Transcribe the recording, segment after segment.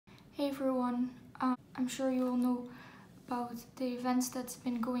Hey everyone, I'm sure you all know about the events that's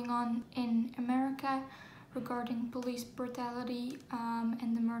been going on in America regarding police brutality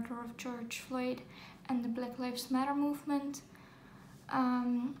and the murder of George Floyd and the Black Lives Matter movement.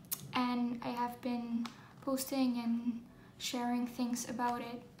 And I have been posting and sharing things about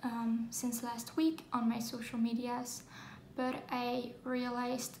it since last week on my social medias, but I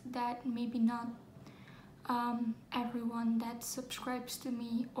realized that maybe not everyone that subscribes to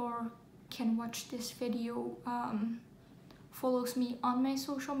me or can watch this video follows me on my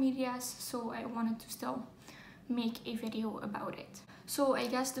social medias, so I wanted to still make a video about it. So I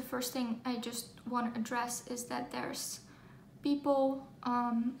guess the first thing I just want to address is that there's people,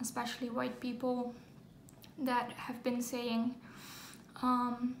 especially white people, that have been saying,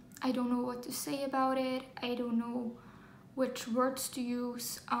 I don't know what to say about it, I don't know which words to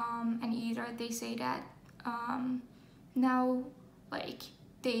use, and either they say that now, like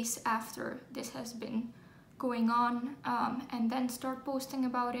days after this has been going on, and then start posting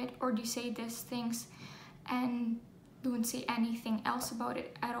about it, or they say these things and don't say anything else about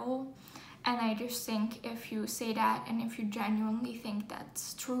it at all. And I just think if you say that and if you genuinely think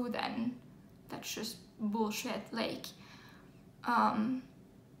that's true, then that's just bullshit. Like,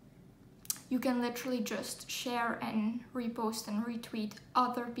 you can literally just share and repost and retweet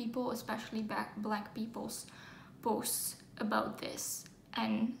other people, especially black people's posts about this,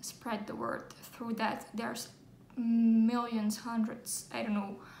 and spread the word through that. There's millions, hundreds, I don't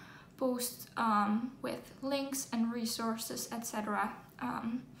know, posts with links and resources, etc.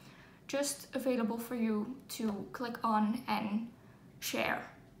 Just available for you to click on and share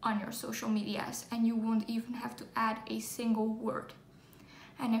on your social medias, and you won't even have to add a single word.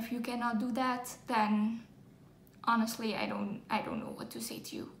 And if you cannot do that, then honestly, I don't know what to say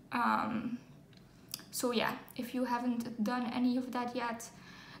to you. So yeah, if you haven't done any of that yet,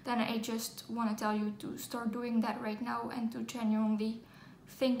 then I just want to tell you to start doing that right now, and to genuinely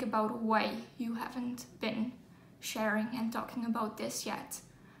think about why you haven't been sharing and talking about this yet.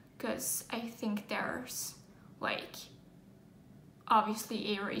 Because I think there's, like,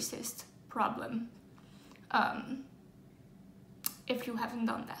 obviously a racist problem if you haven't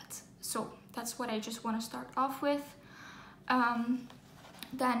done that. So that's what I just want to start off with.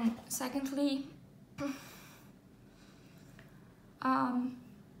 Then secondly,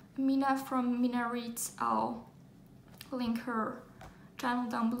 Mina from Mina Reads, I'll link her channel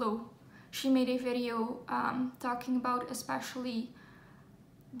down below. She made a video talking about especially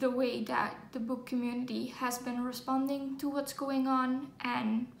the way that the book community has been responding to what's going on,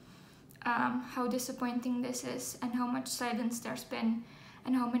 and how disappointing this is, and how much silence there's been,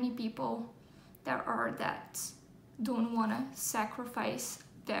 and how many people there are that don't want to sacrifice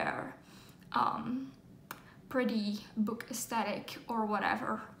their pretty book aesthetic or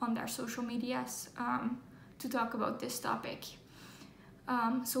whatever on their social medias to talk about this topic.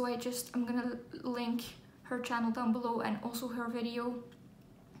 So I'm gonna link her channel down below, and also her video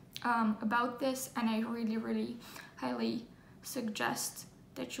about this, and I really highly suggest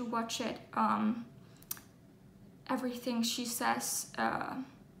that you watch it. Everything she says,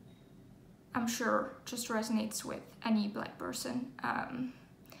 I'm sure, just resonates with any black person,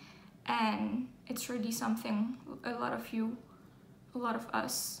 and it's really something a lot of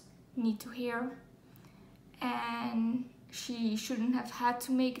us need to hear. And she shouldn't have had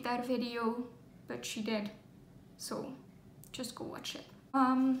to make that video, but she did, so just go watch it.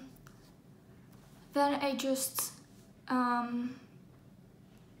 Then I just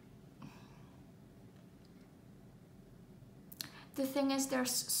the thing is,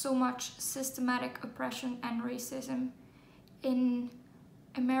 there's so much systematic oppression and racism in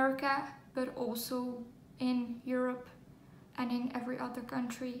America, but also in Europe and in every other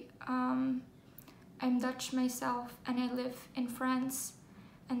country. I'm Dutch myself, and I live in France,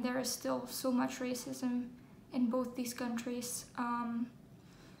 and there is still so much racism in both these countries.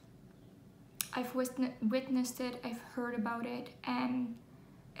 I've witnessed it, I've heard about it, and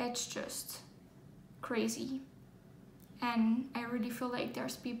it's just crazy. And I really feel like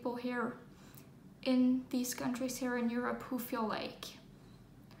there's people here in these countries here in Europe who feel like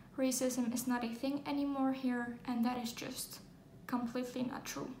racism is not a thing anymore here, and that is just completely not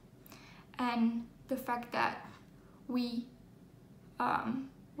true. And the fact that we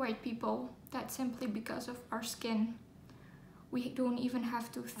white people, that simply because of our skin, we don't even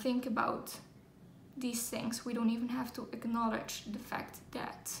have to think about these things, we don't even have to acknowledge the fact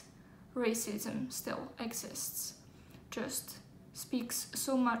that racism still exists, just speaks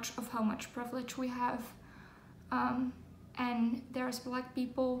so much of how much privilege we have. And there's black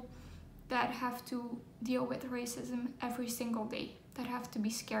people that have to deal with racism every single day, that have to be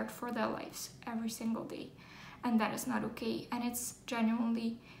scared for their lives every single day. And that is not okay. And it's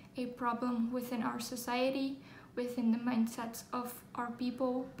genuinely a problem within our society, within the mindsets of our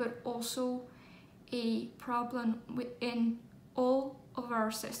people, but also a problem within all of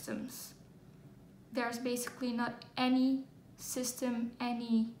our systems. There's basically not any system,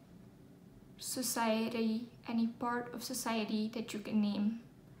 any society, any part of society that you can name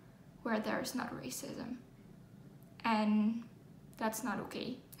where there is not racism. And that's not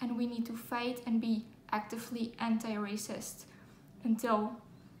okay. And we need to fight and be actively anti-racist until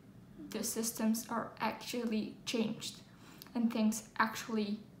the systems are actually changed and things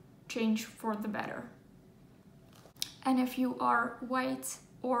actually change for the better. And if you are white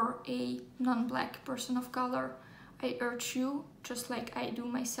or a non-black person of color, I urge you, just like I do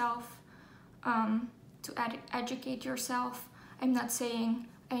myself, to educate yourself. I'm not saying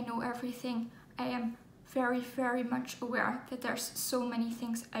I know everything. I am very, very much aware that there's so many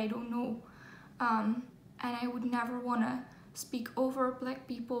things I don't know. And I would never want to speak over black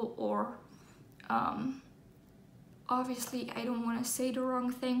people, or obviously I don't want to say the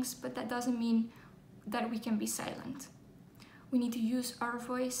wrong things, but that doesn't mean that we can be silent. We need to use our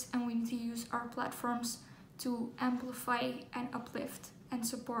voice and we need to use our platforms to amplify and uplift and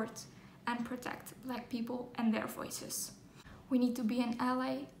support and protect black people and their voices. We need to be an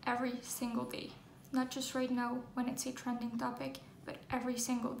ally every single day, not just right now when it's a trending topic, but every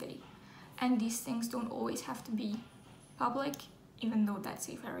single day. And these things don't always have to be public, even though that's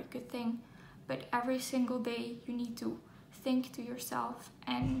a very good thing, but every single day you need to think to yourself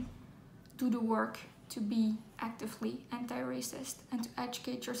and do the work to be actively anti-racist and to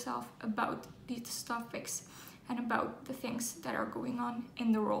educate yourself about these topics and about the things that are going on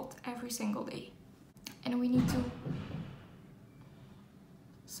in the world every single day. And we need to...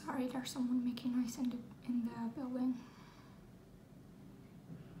 Sorry, there's someone making noise in the building.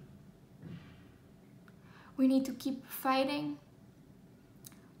 We need to keep fighting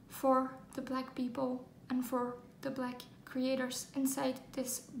for the black people and for the black creators inside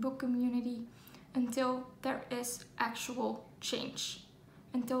this book community until there is actual change.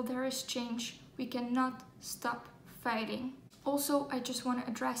 Until there is change, we cannot stop fighting. Also, I just want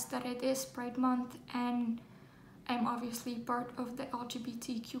to address that it is Pride Month and I'm obviously part of the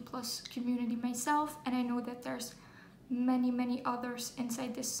LGBTQ+ community myself, and I know that there's many others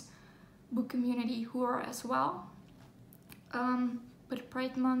inside this book community who are as well. But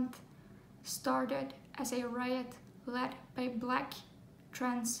Pride Month started as a riot led by black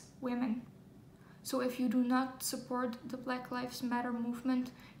trans women. So if you do not support the Black Lives Matter movement,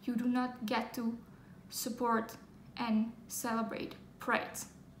 you do not get to support and celebrate Pride.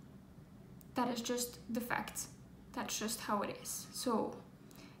 That is just the fact. That's just how it is. So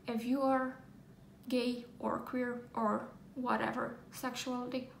if you are gay or queer or whatever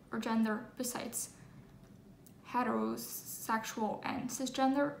sexuality or gender besides heterosexual and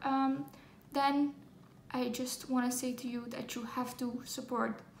cisgender, then I just want to say to you that you have to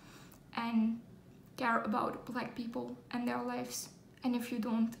support and care about black people and their lives. And if you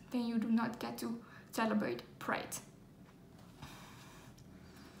don't, then you do not get to celebrate Pride.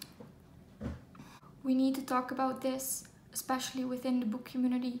 We need to talk about this, especially within the book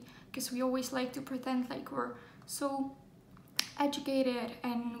community, because we always like to pretend like we're so educated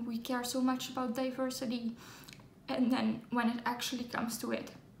and we care so much about diversity, and then when it actually comes to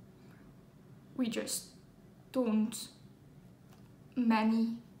it, we just don't,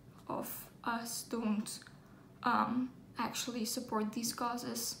 many of us don't actually support these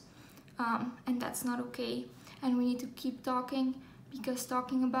causes, and that's not okay. And we need to keep talking, because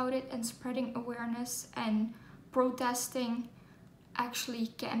talking about it and spreading awareness and protesting actually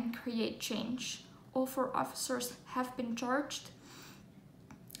can create change. All 4 officers have been charged,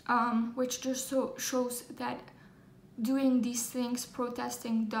 which just shows that doing these things,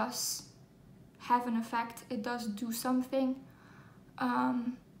 protesting, does have an effect. It does do something,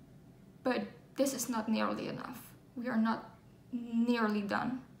 but this is not nearly enough. We are not nearly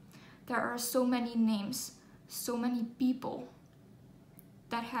done. There are so many names, so many people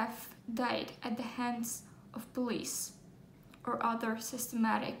that have died at the hands of police or other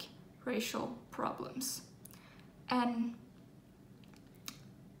systematic racial problems. And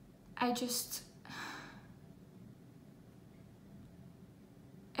it's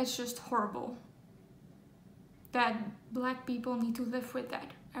just horrible that black people need to live with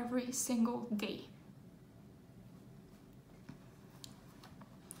that every single day.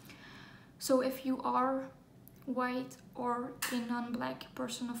 So if you are white or a non-black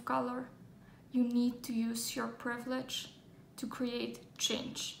person of color, you need to use your privilege to create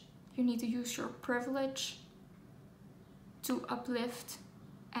change. You need to use your privilege to uplift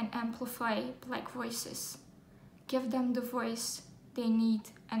and amplify Black voices. Give them the voice they need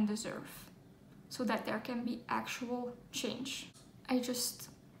and deserve, so that there can be actual change. I just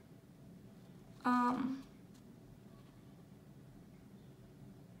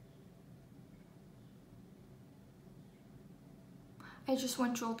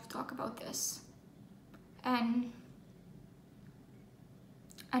want you all to talk about this. And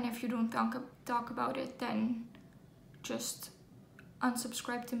if you don't talk about it, then just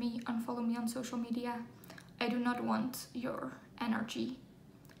unsubscribe to me, unfollow me on social media. I do not want your energy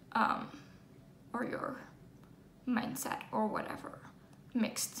or your mindset or whatever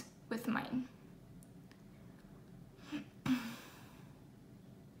mixed with mine.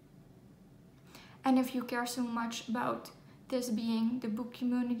 And if you care so much about this being the book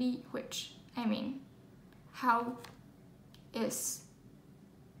community, which, I mean, how is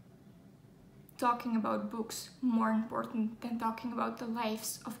talking about books more important than talking about the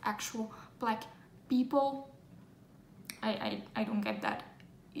lives of actual Black people? I don't get that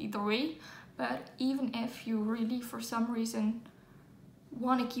either way. But even if you really, for some reason,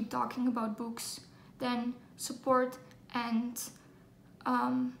 want to keep talking about books, then support and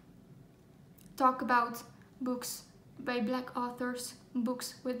talk about books by Black authors,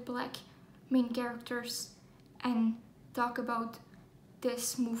 books with Black main characters, and talk about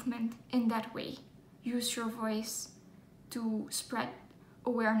this movement in that way. Use your voice to spread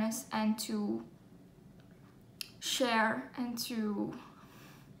awareness and to share and to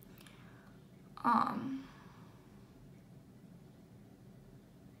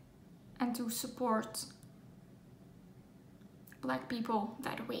support Black people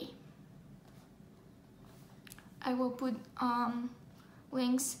that way. I will put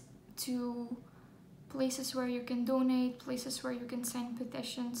links to places where you can donate, places where you can sign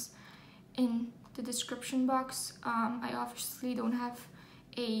petitions in the description box. I obviously don't have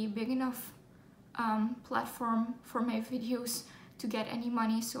a big enough platform for my videos to get any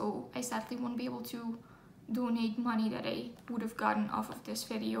money, so I sadly won't be able to donate money that I would have gotten off of this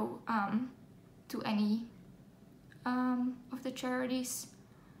video to any of the charities.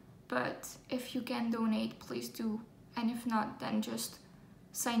 But if you can donate, please do, and if not, then just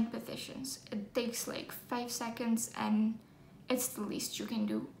sign petitions. It takes like 5 seconds and it's the least you can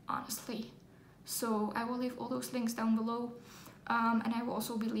do, honestly. So I will leave all those links down below, and I will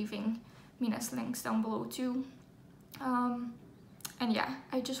also be leaving Mina's links down below too. And yeah,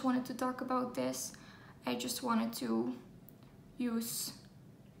 I just wanted to talk about this. I just wanted to use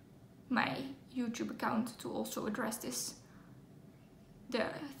my YouTube account to also address the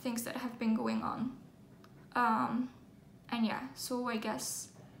things that have been going on. And yeah, so I guess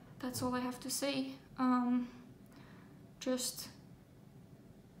that's all I have to say. Just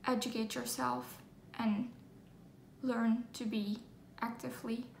educate yourself and learn to be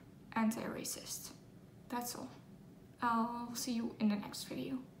actively anti-racist. That's all. I'll see you in the next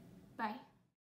video. Bye.